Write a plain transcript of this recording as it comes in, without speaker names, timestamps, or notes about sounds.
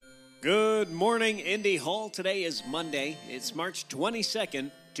Good morning, Indy Hall. Today is Monday. It's March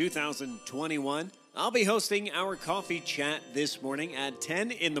 22nd, 2021. I'll be hosting our coffee chat this morning at 10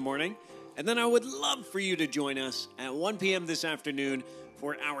 in the morning. And then I would love for you to join us at 1 p.m. this afternoon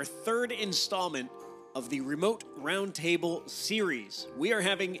for our third installment of the Remote Roundtable series. We are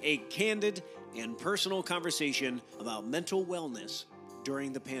having a candid and personal conversation about mental wellness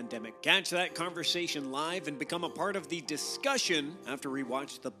during the pandemic. Catch that conversation live and become a part of the discussion after we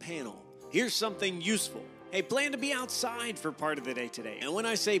watch the panel. Here's something useful. Hey, plan to be outside for part of the day today. And when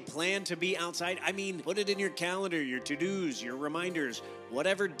I say plan to be outside, I mean put it in your calendar, your to-dos, your reminders,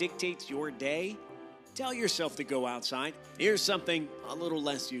 whatever dictates your day. Tell yourself to go outside. Here's something a little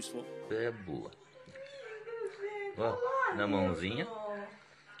less useful. É boa. Ó, na mãozinha.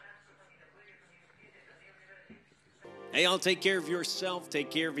 Hey, I'll take care of yourself,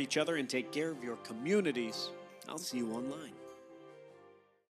 take care of each other, and take care of your communities. I'll see you online.